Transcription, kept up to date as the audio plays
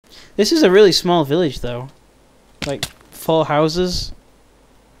This is a really small village, though. Like, 4 houses.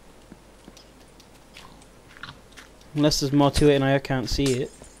 Unless there's more to it and I can't see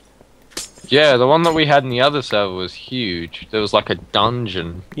it. Yeah, the one that we had in the other server was huge. There was like a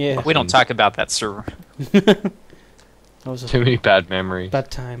dungeon. Yeah. We don't talk about that server. That was Too many bad memories. bad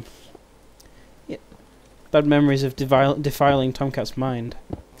time. Yeah. Bad memories of defiling Tomcat's mind.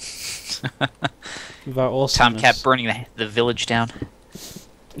 Without awesomeness. Tomcat burning the village down.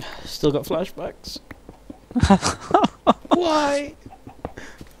 Still got flashbacks. Why?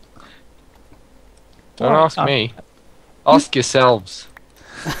 Don't ask me. Ask yourselves.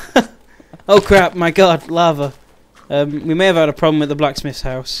 Oh crap, my god, lava. We may have had a problem with the blacksmith's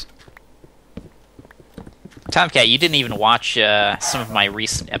house. Tomcat, you didn't even watch some of my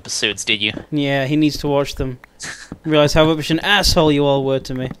recent episodes, did you? Yeah, he needs to watch them. Realise how much an asshole you all were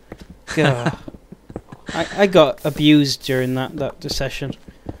to me. God. I got abused during that session.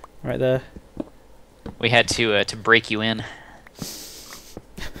 Right there. We had to break you in.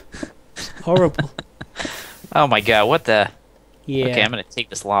 Horrible. Oh my god, what the... Yeah. Okay, I'm gonna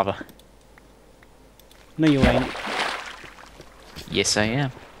take this lava. No, you ain't. Yes, I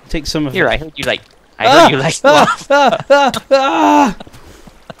am. Take some of Here, it. I heard you like... I heard you like lava.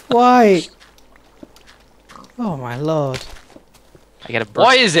 Why? Oh my lord. I gotta burst.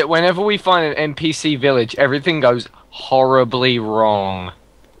 Why is it whenever we find an NPC village, everything goes horribly wrong?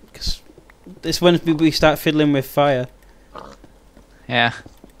 Because it's when we start fiddling with fire. Yeah.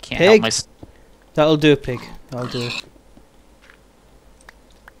 Can't Pig. help myself. That'll do, pig. That'll do.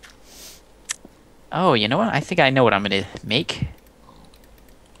 Oh, you know what? I think I know what I'm gonna make.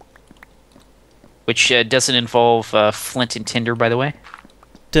 Which doesn't involve flint and tinder, by the way.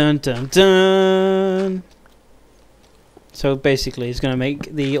 Dun dun dun. So basically, he's gonna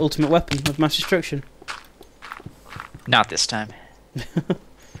make the ultimate weapon of mass destruction. Not this time.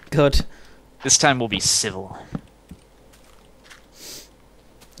 Good. This time will be civil.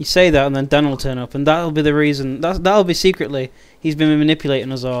 You say that, and then Dan will turn up, and that'll be the reason. That'll be secretly he's been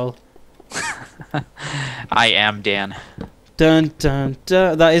manipulating us all. I am Dan. Dun dun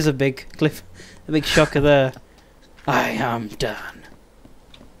dun. That is a big cliff, a big shocker there. I am Dan.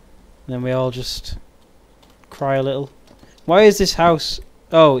 And then we all just cry a little. Why is this house?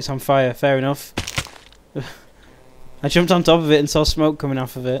 Oh, it's on fire. Fair enough. I jumped on top of it and saw smoke coming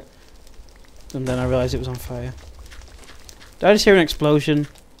off of it, and then I realised it was on fire. Did I just hear an explosion?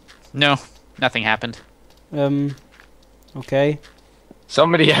 No, nothing happened. Okay.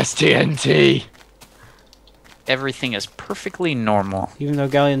 Somebody has TNT. Everything is perfectly normal. Even though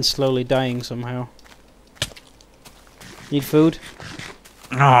Galleon's slowly dying somehow. Need food?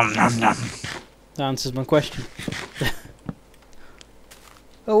 Nom nom nom. That answers my question.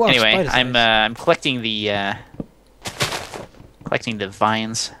 Oh wow! Anyway, spider's eyes. I'm collecting the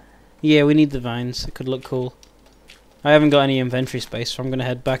vines. Yeah, we need the vines. It could look cool. I haven't got any inventory space, so I'm gonna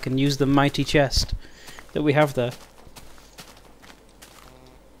head back and use the mighty chest that we have there.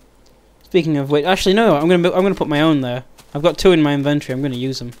 Speaking of which, actually no, I'm gonna put my own there. I've got 2 in my inventory. I'm gonna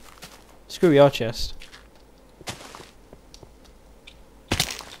use them. Screw your chest.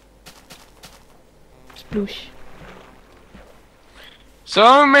 Sploosh.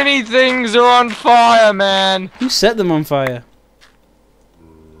 So many things are on fire, man. You set them on fire.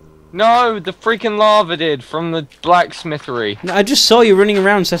 No, the freaking lava did from the blacksmithery. No, I just saw you running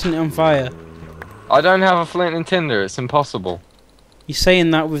around setting it on fire. I don't have a flint and tinder. It's impossible. You're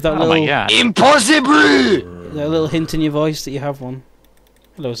saying that with that Oh my god. Impossible! that little hint in your voice that you have one.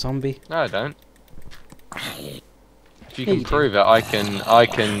 Hello, zombie. No, I don't. If you Yeah, can you do. prove it, I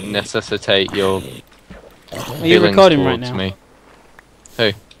can necessitate your Are you feelings recording right towards now? me.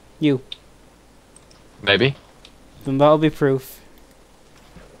 Who? You. Maybe. Then that'll be proof.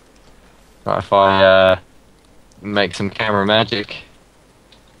 What if I make some camera magic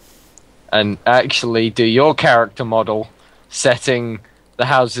and actually do your character model setting the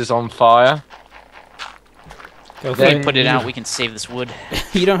houses on fire? Go for Then- it. Put it out, we can save this wood.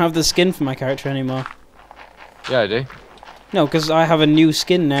 You don't have the skin for my character anymore. Yeah, I do. No, because I have a new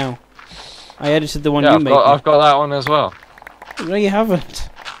skin now. I edited the one Yeah, you I've made. got that one as well. No, you haven't.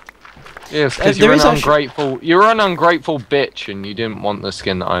 Yes, because there you're an is actually- ungrateful. You're an ungrateful bitch, and you didn't want the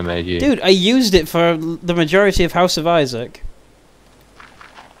skin that I made you. Dude, I used it for the majority of House of Isaac.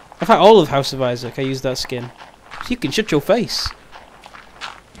 In fact, all of House of Isaac, I used that skin. So you can shut your face.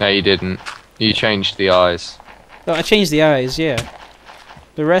 No, you didn't. You changed the eyes Oh, I changed the eyes, yeah.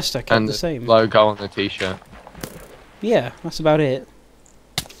 The rest I kept and the same. logo on the t-shirt Yeah, that's about it.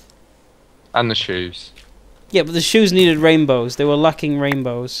 and the shoes. Yeah, but the shoes needed rainbows. They were lacking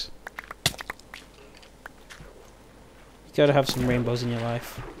rainbows. You gotta have some rainbows in your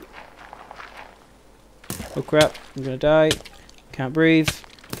life. Oh crap, I'm gonna die. Can't breathe.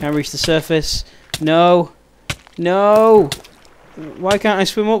 Can't reach the surface. No! No! Why can't I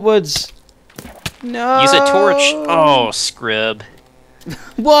swim upwards? No! Use a torch. Oh, scrub.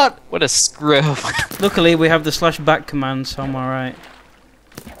 What? What a scrub. Luckily, we have the /back command, so I'm alright.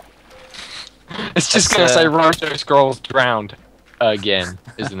 It's just gonna say Rojo Scrolls drowned again,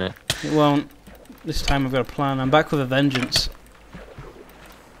 isn't it? It won't. This time I've got a plan. I'm back with a vengeance.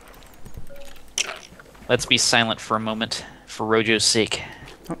 Let's be silent for a moment, for Rojo's sake.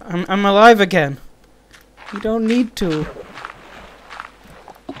 I'm alive again. You don't need to.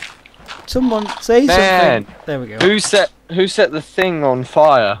 Someone say Man, something. There we go. Who set the thing on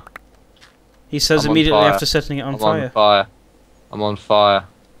fire? He says I'm on immediately fire. after setting it on I'm fire. on fire. I'm on fire.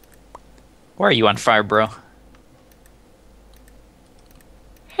 Why are you on fire, bro?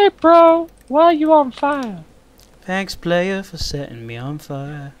 Hey bro, why are you on fire? Thanks, player, for setting me on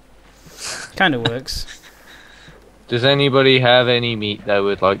fire. Kind of works. Does anybody have any meat they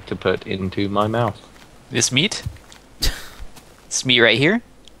would like to put into my mouth? This meat? This meat right here?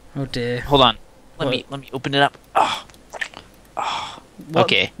 Oh dear. Hold on. Let What? me open it up. Oh. What,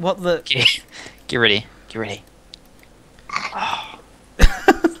 Okay. What the? Okay. Get ready. Get ready.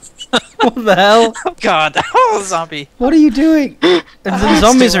 What the hell? Oh god. Oh, zombie. What are you doing? And the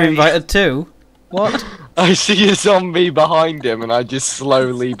zombies are invited too. What? I see a zombie behind him and I just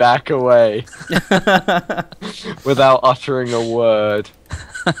slowly back away without uttering a word.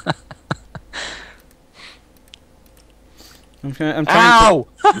 I'm trying Ow!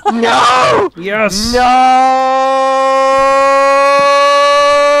 No! to... Yes!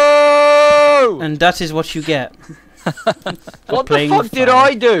 No! And that is what you get. What the playing fuck with did fire.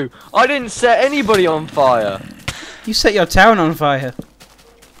 I do? I didn't set anybody on fire. You set your town on fire.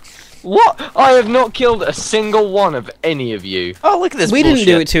 What? I have not killed a single one of any of you. Oh, look at this We bullshit.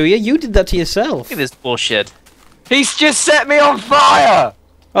 didn't do it to you. You did that to yourself. Look at this bullshit. He's just set me on fire!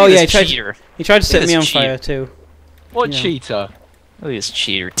 Oh Look yeah, at this cheater. he tried to set Look at me on this cheat. fire too. What Yeah. cheater? Look at this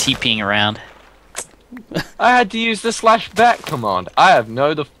cheater TPing around. I had to use the /back command. I have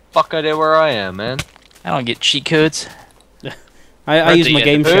no the fuck idea where I am, man. I don't get cheat codes. I use my the-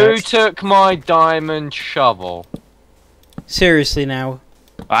 game Who chat. took my diamond shovel? Seriously now.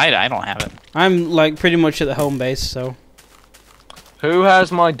 I don't have it. I'm like pretty much at the home base, so Who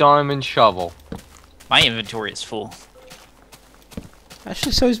has my diamond shovel? My inventory is full.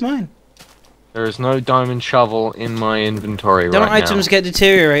 actually so is mine. There is no diamond shovel in my inventory Don't right items get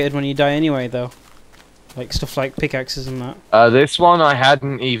deteriorated when you die anyway though? Like stuff like pickaxes and that. now. This one I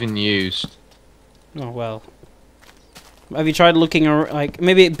hadn't even used. Oh well. Have you tried looking like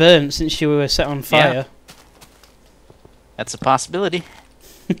maybe it burnt since you were set on fire? That's a possibility.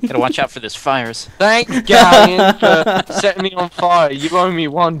 Gotta watch out for those fires. Thanks, Galleon, for setting me on fire. You owe me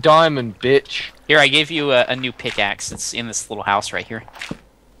 1 diamond, bitch. Here, I gave you a new pickaxe. It's in this little house right here.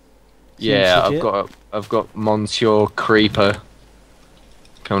 Yeah, legit. I've got Monsieur Creeper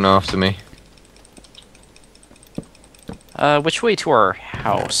coming after me. Which way to our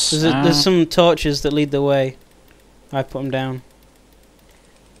house? There's some torches that lead the way. I put them down.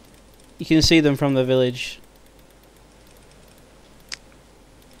 You can see them from the village.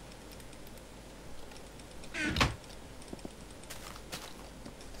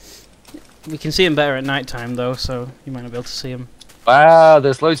 We can see them better at night time though, so you might not be able to see them. Wow,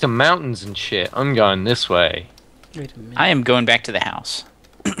 there's loads of mountains and shit. I'm going this way. Wait a minute. I am going back to the house.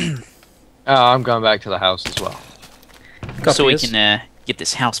 Oh, I'm going back to the house as well. So we Copies. can get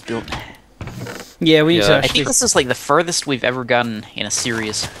this house built. Yeah, we need Yeah, to I actually think this is like the furthest we've ever gotten in a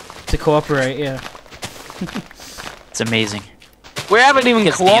series. to cooperate. Yeah, It's amazing. We haven't even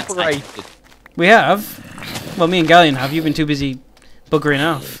Because the ants- cooperated. we have. Well, me and Galleon have. You've been too busy buggering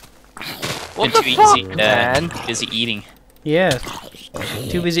off. What Been the too fuck, easy, man? busy eating. Yeah,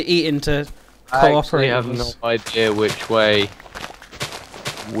 too busy eating to I actually cooperate. have with no us. idea which way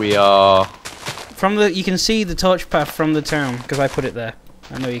we are. From the, you can see the torch path from the town because I put it there.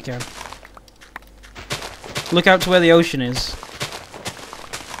 I know you can. Look out to where the ocean is.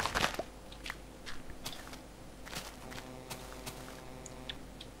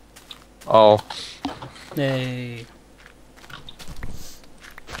 Oh, Hey.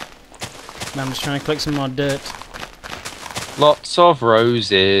 I'm just trying to collect some more dirt. lots of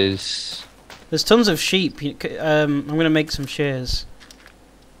roses. There's tons of sheep. I'm gonna make some shears.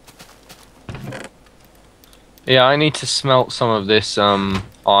 Yeah, I need to smelt some of this iron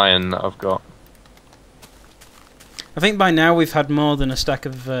that I've got. I think by now we've had more than a stack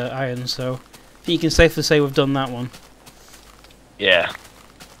of iron, so I think you can safely say we've done that one. Yeah.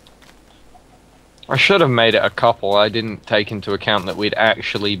 I should have made it a couple. I didn't take into account that we'd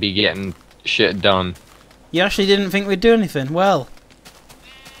actually be getting shit done. You actually didn't think we'd do anything? Well.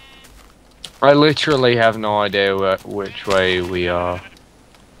 I literally have no idea which way we are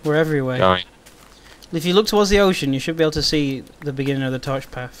We're everywhere. going. If you look towards the ocean, you should be able to see the beginning of the torch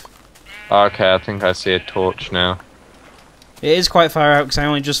path. Okay, I think I see a torch now. It is quite far out because I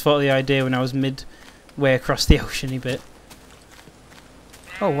only just thought of the idea when I was midway across the oceany bit.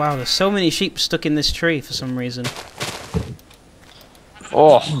 Oh wow, there's so many sheep stuck in this tree for some reason.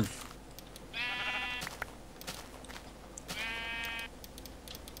 Oh!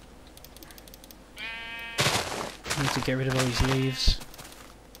 I need to get rid of all these leaves.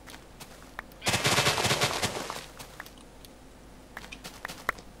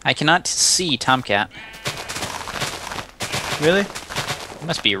 I cannot see Tomcat. Really? It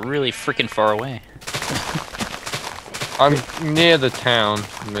must be really freaking far away. I'm near the town.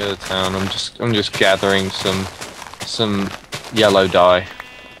 I'm just gathering some yellow dye.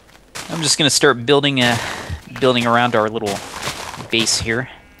 I'm just gonna start building around our little base here.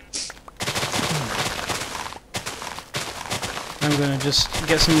 I'm gonna just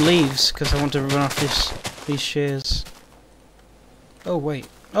get some leaves because I want to run off these shears. Oh wait.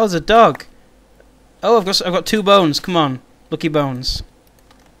 Oh, there's a dog. Oh, I've got 2 bones. Come on, lucky bones.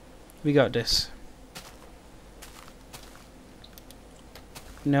 We got this.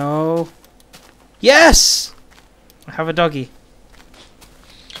 No. Yes! I have a doggy.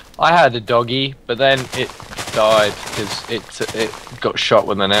 I had a doggy, but then it died because it got shot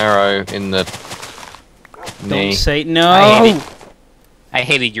with an arrow in the knee. Don't say no! I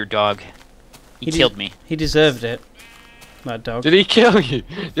hated your dog. He killed me. He deserved it. That dog. Did he kill you?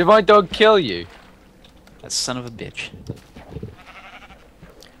 Did my dog kill you? That son of a bitch.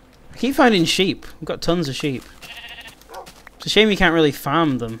 I keep finding sheep. We've got tons of sheep. It's a shame you can't really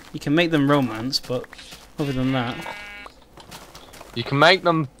farm them. You can make them romance, but other than that... You can make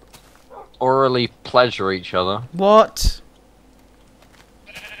them orally pleasure each other. What?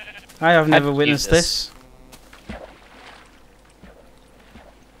 I have never believe witnessed this.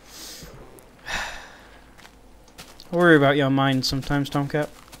 I worry about your mind sometimes, Tomcat.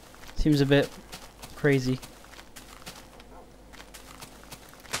 Seems a bit crazy.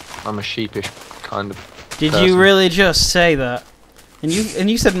 I'm a sheepish kind of Did person. you really just say that? And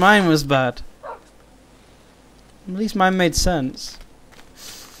you said mine was bad. At least mine made sense.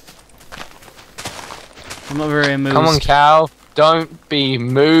 I'm not very amused. Come on, Cal. Don't be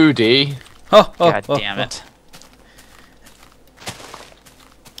moody. Oh, God damn it.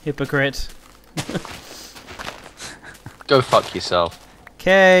 Hypocrite. Go fuck yourself.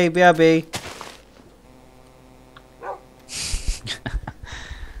 Okay, BRB.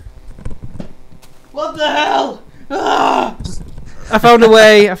 What the hell? Ah! I found a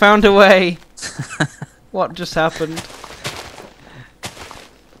way. I found a way. What just happened?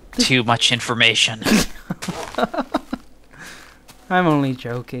 Too much information. I'm only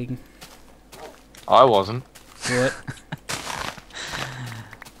joking. I wasn't. What?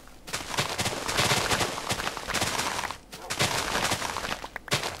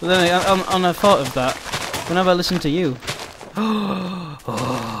 But then on a thought of that, whenever I listen to you,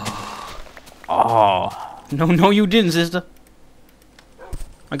 Oh. no, you didn't, sister.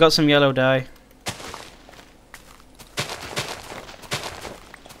 I got some yellow dye.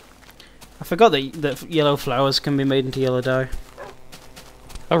 I forgot that yellow flowers can be made into yellow dye.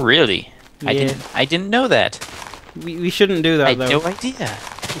 Oh really? Yeah. I didn't know that. We shouldn't do that I though. had no idea.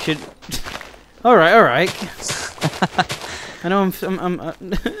 We should. All right. I know I'm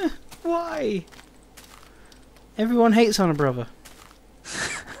why? Everyone hates on a brother.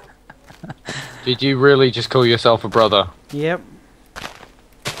 Did you really just call yourself a brother? Yep.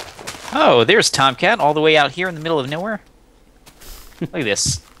 Oh, there's Tomcat all the way out here in the middle of nowhere. Look at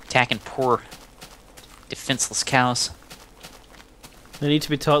this. Attacking poor defenseless cows. They need to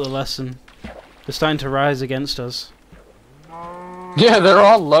be taught the lesson. They're starting to rise against us. Yeah, there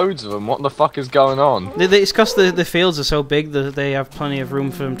are loads of them. What the fuck is going on? It's because the fields are so big that they have plenty of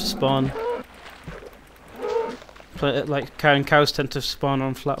room for them to spawn. Like cows tend to spawn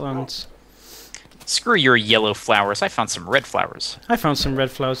on flatlands. Screw your yellow flowers. I found some red flowers. I found some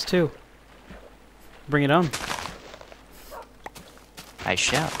red flowers too. Bring it on. I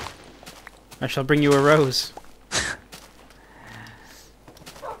shall. I shall bring you a rose.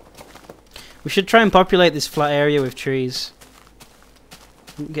 We should try and populate this flat area with trees.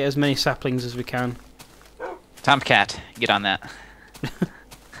 Get as many saplings as we can. Tomcat, get on that.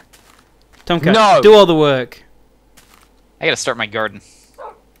 Tomcat, No! do all the work. I gotta start my garden.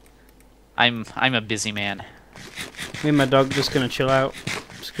 I'm a busy man. Me and my dog just gonna chill out.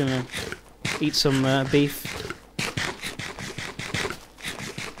 Just gonna eat some beef.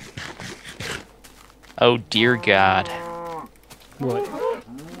 Oh dear God. What?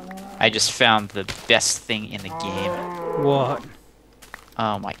 I just found the best thing in the game. What?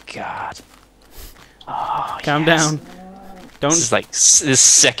 Oh my God. Oh, Calm yes. down. Don't. This is like this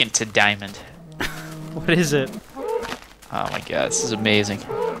second to diamond. What is it? Oh my God, this is amazing.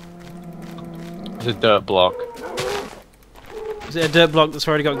 It's a dirt block. Is it a dirt block that's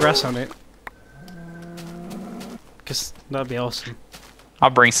already got grass on it? Because that'd be awesome.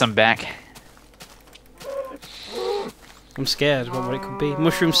 I'll bring some back. I'm scared about what it could be.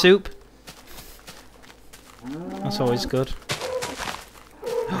 Mushroom soup? That's always good.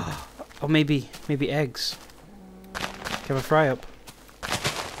 Or maybe eggs. Have a fry up.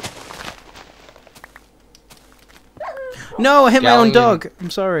 No, I hit my own dog. I'm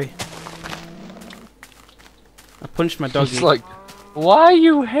sorry. I punched my doggy. It's like, why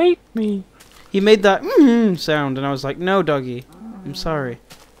you hate me? He made that sound, and I was like, "No, doggy, I'm sorry."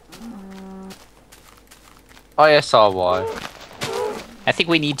 ISRY. I think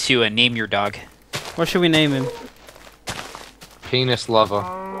we need to name your dog. What should we name him? Penis lover.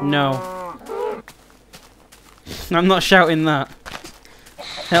 No. I'm not shouting that.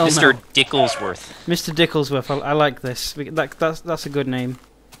 Hell Mr. no. Dicklesworth. Mr. Dicklesworth. I like this. That's a good name.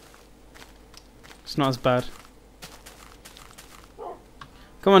 It's not as bad.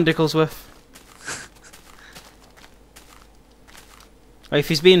 Come on, Dicklesworth. Oh, if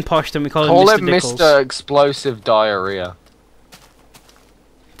he's being posh, then we call him Mr. Dickles. Mr. Explosive Diarrhea.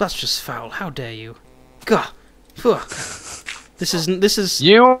 That's just foul. How dare you? Gah. Phew. This is.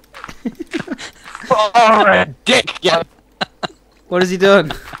 You are a dick. Yeah. What has he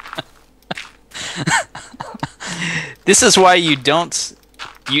done? This is why you don't.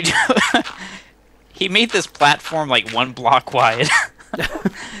 He made this platform like 1 block wide.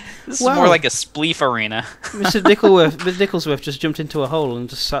 This is more like a spleef arena. Mr. Dicklesworth just jumped into a hole and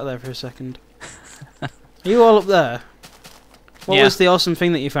just sat there for a second. Are you all up there? What was the awesome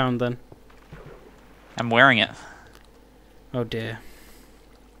thing that you found then? I'm wearing it. Oh dear.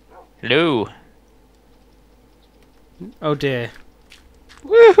 Hello. Oh dear.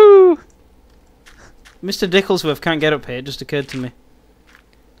 Woohoo! Mr. Dicklesworth can't get up here, it just occurred to me.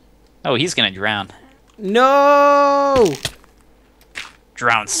 Oh, he's gonna drown. No!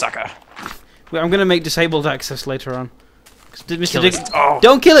 Drown, sucker. Wait, I'm gonna make disabled access later on. Mr. Kill it. Oh.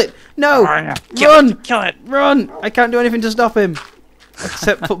 Don't kill it! No! Run! Kill it! Run! I can't do anything to stop him.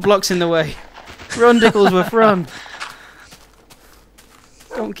 Except put blocks in the way. Run, Dicklesworth, run!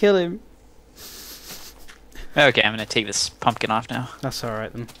 Don't kill him. Okay, I'm gonna take this pumpkin off now. That's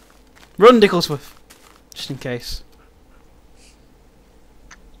alright then. Run, Dicklesworth! Just in case.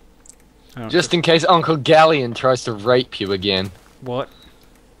 Just in case Uncle KGhaleon tries to rape you again. What?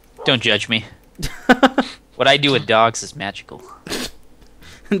 Don't judge me. What I do with dogs is magical.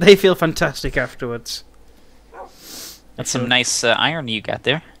 They feel fantastic afterwards. That's some nice iron you got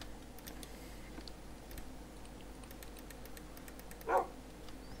there.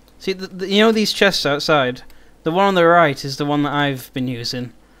 See, you know these chests outside? The one on the right is the one that I've been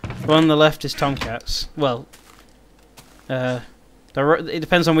using. The one on the left is Tomcat's. Well, it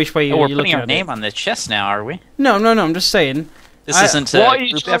depends on which way you're looking at it. We're putting our name on the chest now, are we? No, I'm just saying. This isn't what are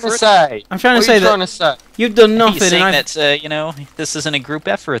you group trying effort? to say? I'm trying to say that you've done nothing. He's saying and that, you know, this isn't a group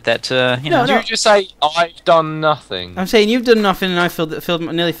effort, that, you know... Did you just say, I've done nothing? I'm saying you've done nothing and I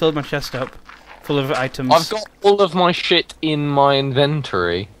nearly filled my chest up full of items. I've got all of my shit in my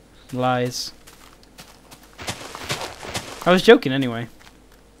inventory. Lies. I was joking anyway.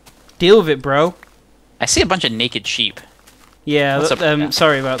 Deal with it, bro. I see a bunch of naked sheep. Yeah, What's up with that?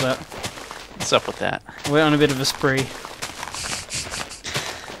 sorry about that. What's up with that? We're on a bit of a spree.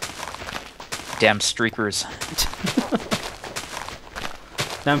 Damn streakers.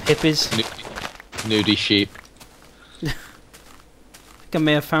 Damn hippies. Nudie sheep. I think I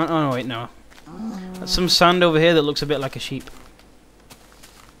may have found... Oh, no, wait, no. There's some sand over here that looks a bit like a sheep.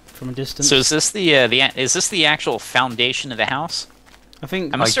 From a distance. So is this the actual foundation of the house? I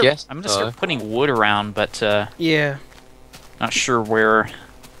think... I'm gonna start putting wood around, but yeah. Not sure where.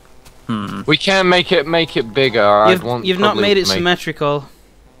 We can make it bigger. You've not made it symmetrical.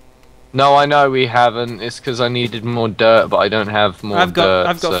 No, I know we haven't. It's because I needed more dirt, but I don't have more dirt.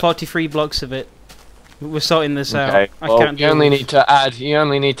 I've got 43 blocks of it. We're sorting this out. Okay. I Well, can't you only need to add. You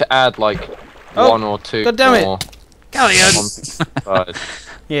only need to add like 1 or 2 God damn it. more. KGhaleon!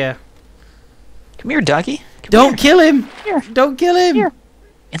 Yeah. Come here, doggy. Don't kill him! Here. Don't kill him! Here.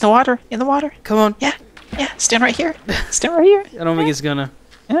 In the water. In the water. Come on. Yeah. Stand right here. Stand right here. I don't think it's gonna.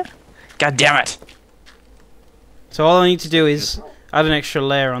 Yeah. God damn it. So all I need to do is add an extra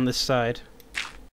layer on this side.